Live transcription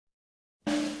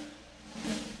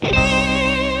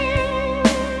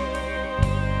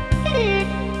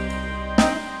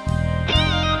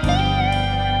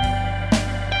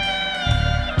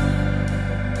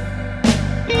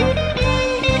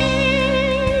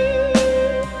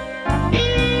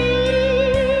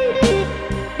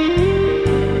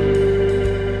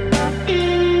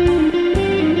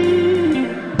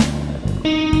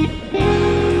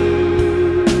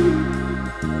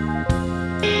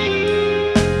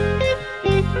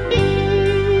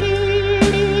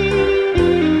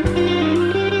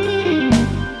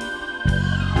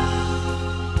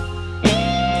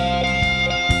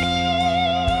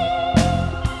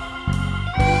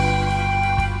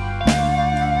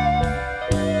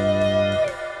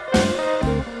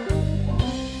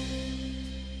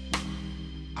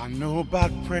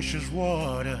about precious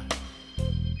water.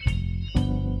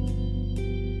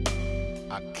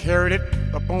 I carried it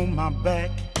up on my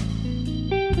back.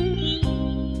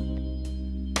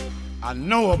 I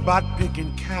know about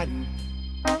picking cotton.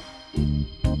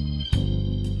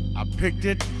 I picked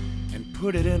it and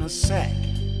put it in a sack.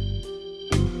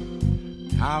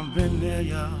 I've been there,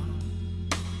 y'all.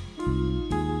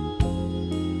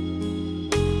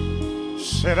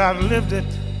 Said I've lived it.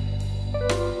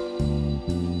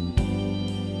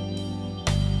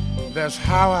 That's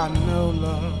how I know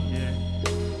love, yeah.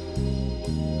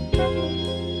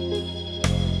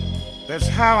 That's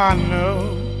how I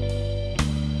know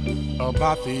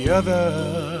about the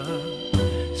other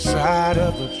side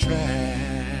of the track.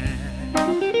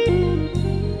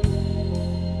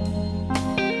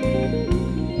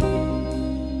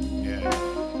 Yeah.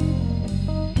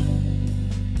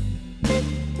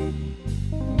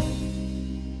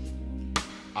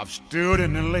 I've stood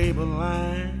in the labor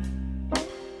line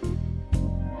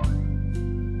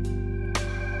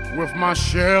with my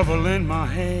shovel in my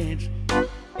hands,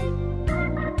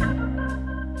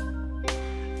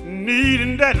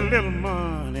 needing that little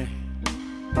money.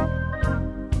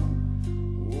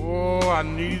 Oh, I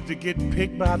needed to get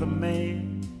picked by the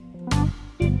man.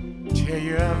 Tell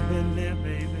you I've been there,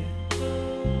 baby.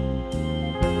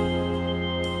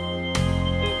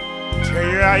 Tell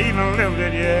you I even lived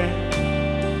it, yeah.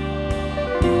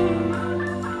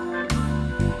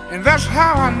 And that's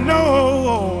how I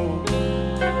know.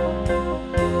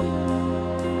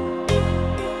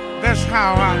 That's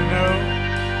how I know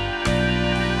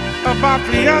about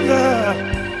the other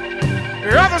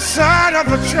side of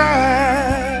the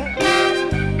track.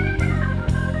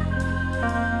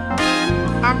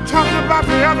 I'm talking about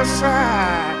the other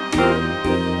side.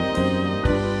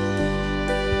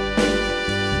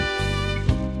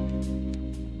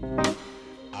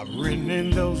 I've ridden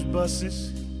in those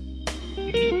buses,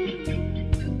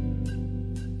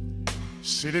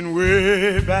 sitting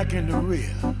way back in the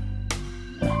rear,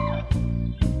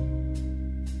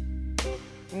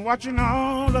 watching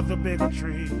all of the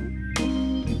bigotry,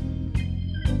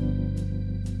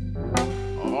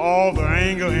 all the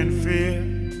anger and fear.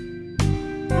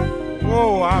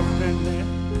 Oh, I've been there.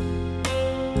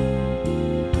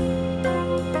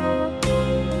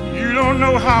 You don't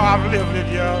know how I've lived it,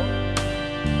 y'all.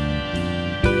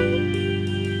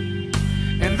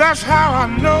 And that's how I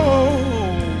know.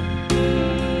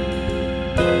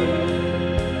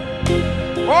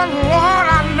 Oh, Lord,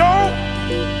 I know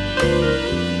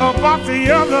about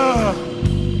the other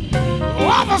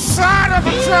side of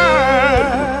the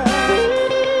track.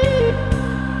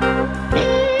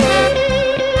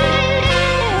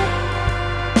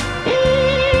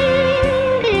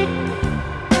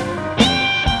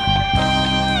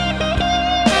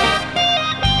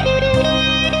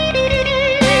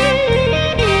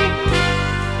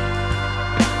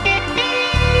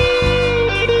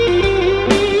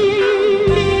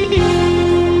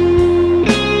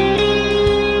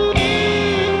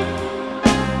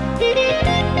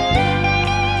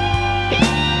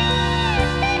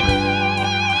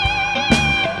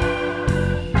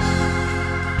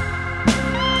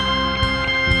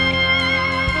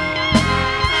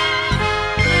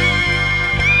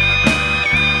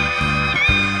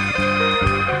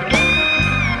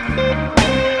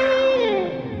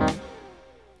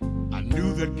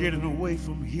 Getting away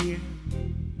from here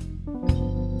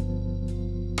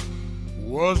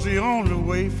was the only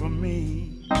way for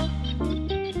me.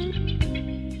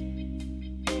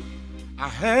 I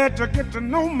had to get to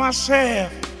know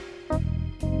myself.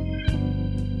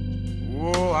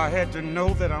 Oh, I had to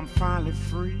know that I'm finally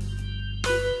free.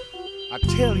 I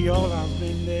tell y'all I've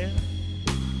been there.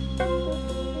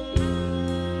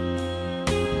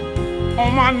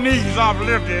 On my knees I've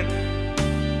lived it.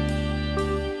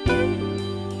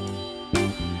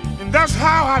 That's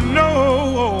how I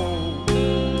know.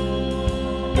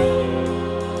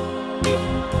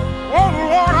 Oh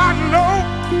Lord, I know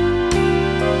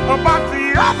about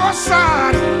the other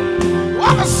side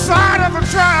of the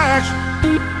tracks.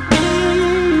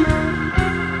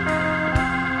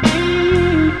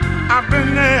 I've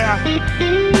been there.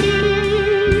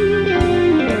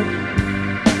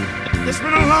 It's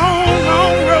been a long,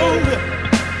 long road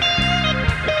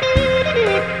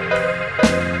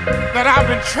that I've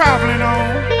been traveling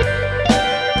on.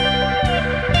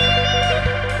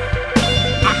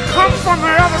 I come from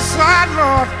the other side,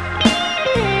 Lord.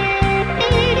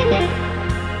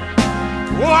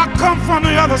 Oh, I come from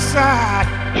the other side.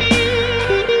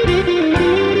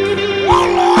 Oh,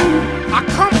 Lord, I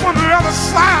come from the other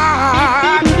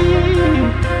side.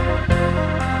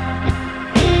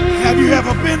 Have you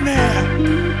ever been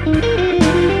there?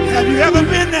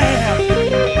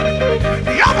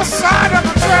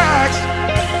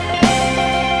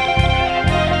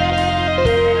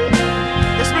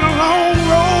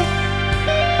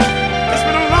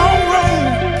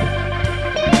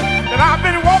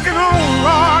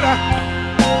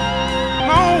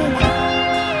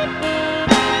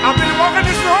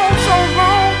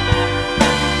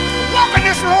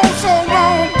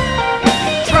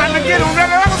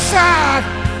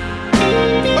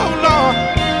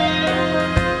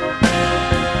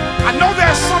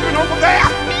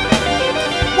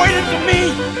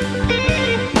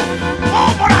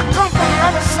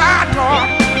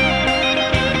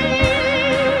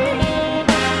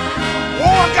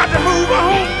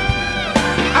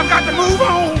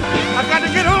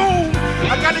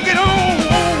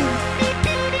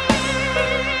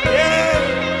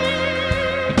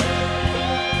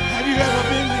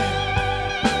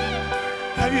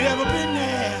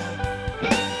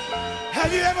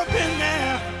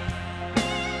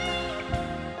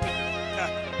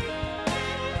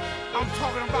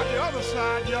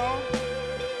 side, y'all.